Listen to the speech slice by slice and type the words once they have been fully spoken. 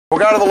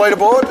go to the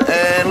leaderboard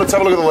and let's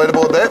have a look at the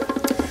leaderboard there.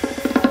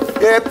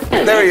 Yep,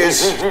 there he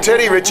is,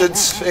 Teddy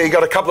Richards. He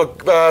got a couple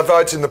of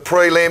votes in the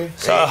prelim.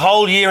 So a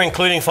whole year,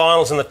 including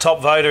finals, and the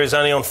top voter is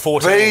only on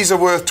 14. These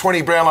are worth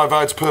 20 Brownlow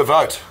votes per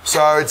vote.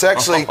 So it's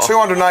actually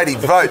 280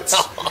 votes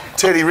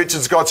Teddy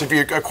Richards got if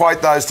you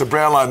equate those to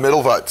Brownlow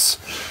medal votes,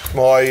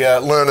 my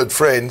learned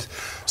friend.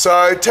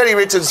 So Teddy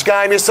Richards'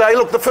 game, you say,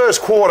 look, the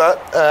first quarter,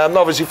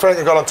 obviously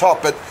Franklin got on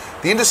top, but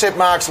the intercept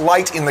marks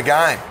late in the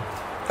game.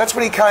 That's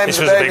when he came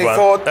to the bag and he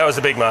thought... That was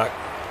a big mark.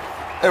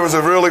 It was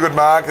a really good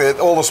mark.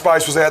 All the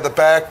space was out the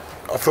back.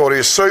 I thought he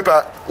was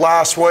super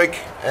last week,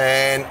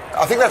 and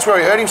I think that's where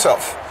he hurt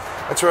himself.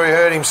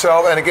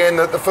 And again,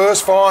 the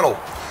first final.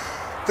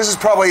 This is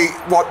probably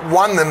what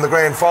won them the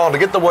grand final, to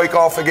get the week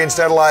off against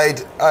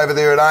Adelaide over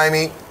there at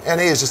Amy. And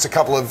here's just a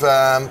couple of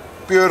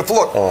beautiful...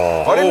 Look,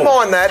 I didn't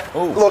mind that.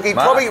 Look, he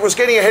probably was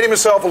getting ahead of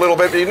himself a little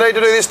bit, but you need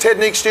to do this, Ted,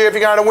 next year if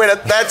you're going to win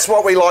it. That's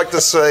what we like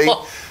to see.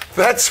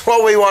 That's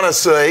what we want to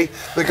see,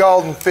 the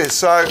golden fist.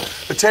 So,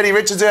 the Teddy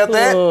Richards out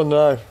there? Oh,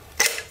 no.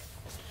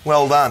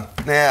 Well done.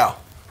 Now,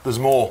 there's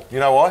more. You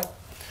know why?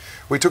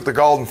 We took the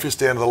golden fist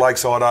down to the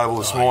Lakeside Oval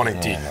this morning.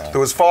 There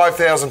was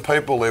 5,000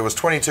 people. There was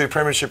 22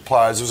 premiership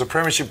players. There was a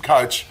premiership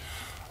coach.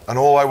 And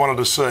all they wanted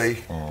to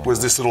see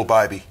was this little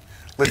baby.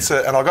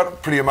 And I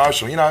got pretty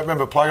emotional. You know,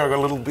 remember playing, I got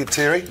a little bit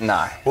teary?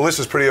 No. Well, this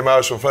is pretty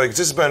emotional for me because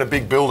this has been a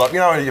big build-up. You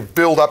know, you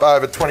build up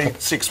over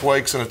 26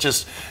 weeks and it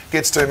just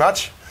gets too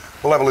much.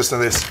 We'll have a listen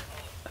to this.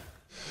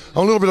 I'm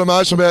a little bit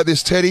emotional about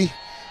this, Teddy.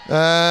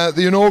 The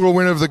inaugural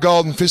winner of the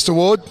Golden Fist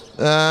Award.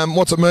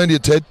 What's it mean to you,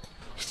 Ted?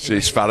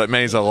 Jeez, but it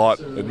means a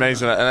lot. It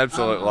means an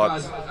absolute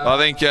lot. I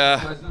think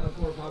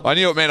I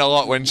knew it meant a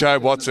lot when Joe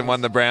Watson won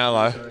the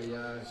Brownlow,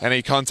 and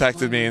he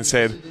contacted me and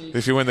said,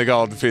 if you win the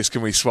Golden Fist,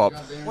 can we swap?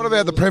 What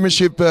about the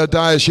premiership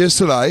days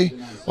yesterday?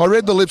 I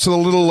read the lips of the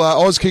little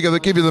Oz kicker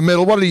that gave you the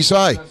medal. What did he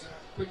say?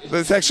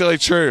 That's actually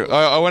true.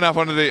 I went up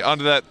onto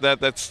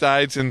that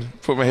stage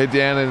and put my head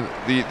down,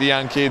 and the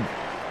young kid,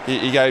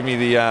 he gave me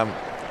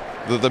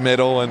the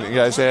medal, and he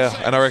goes, yeah,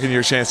 and I reckon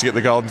you're a chance to get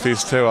the Golden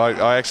Fist too.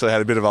 I actually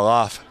had a bit of a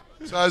laugh.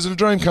 So is it a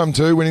dream come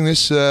true, winning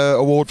this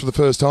award for the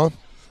first time?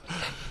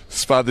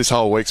 Spud, this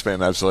whole week's been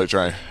an absolute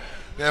dream.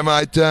 Now,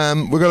 mate,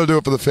 we've got to do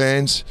it for the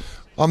fans.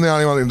 I'm the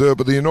only one that can do it,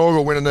 but the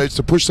inaugural winner needs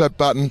to push that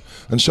button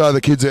and show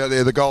the kids out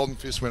there the Golden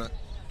Fist winner.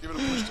 Give it a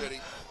push, Teddy.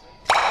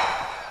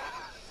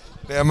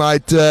 Now,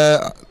 mate,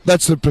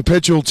 that's the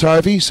perpetual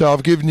trophy, so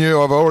I've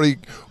already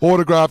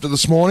autographed it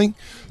this morning.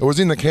 It was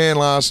in the can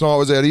last night. It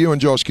was out of you and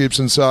Josh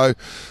Gibson, so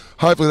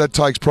hopefully that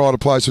takes pride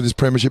of place with this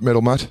premiership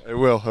medal, mate. It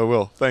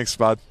will. Thanks,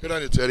 Spud. Good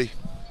on you, Teddy.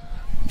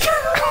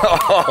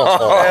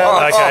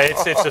 Okay,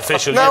 it's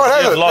official. No,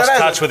 you've lost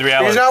touch with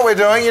reality. You know what we're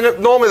doing? You know,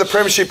 normally the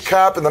Premiership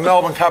Cup and the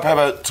Melbourne Cup have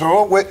a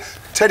tour.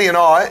 Teddy and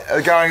I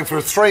are going for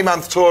a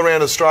 3-month tour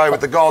around Australia with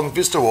the Golden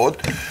Fist Award,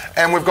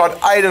 and we've got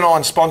 8 or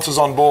 9 sponsors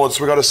on board,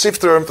 so we've got to sift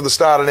through them for the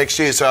start of next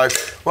year. So,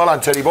 well done,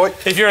 Teddy boy.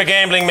 If you're a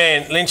gambling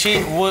man,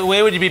 Lynchy,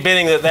 where would you be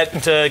betting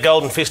that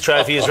Golden Fist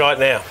trophy is right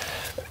now?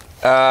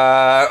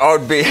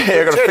 I've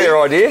got a fair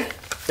idea.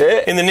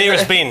 Yeah. In the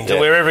nearest bin to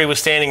wherever he was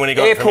standing when he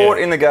got Airport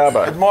in the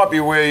Garbo. It might be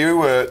where you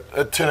were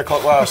at 10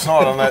 o'clock last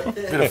night on that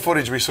bit of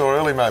footage we saw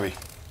early, maybe.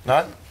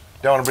 No?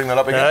 Don't want to bring that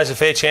up again? No, there's a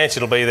fair chance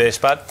it'll be there,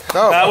 Spud.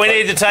 No, we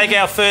need to take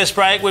our first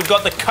break. We've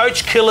got the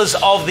Coach Killers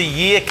of the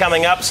Year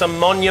coming up, some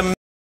monumental...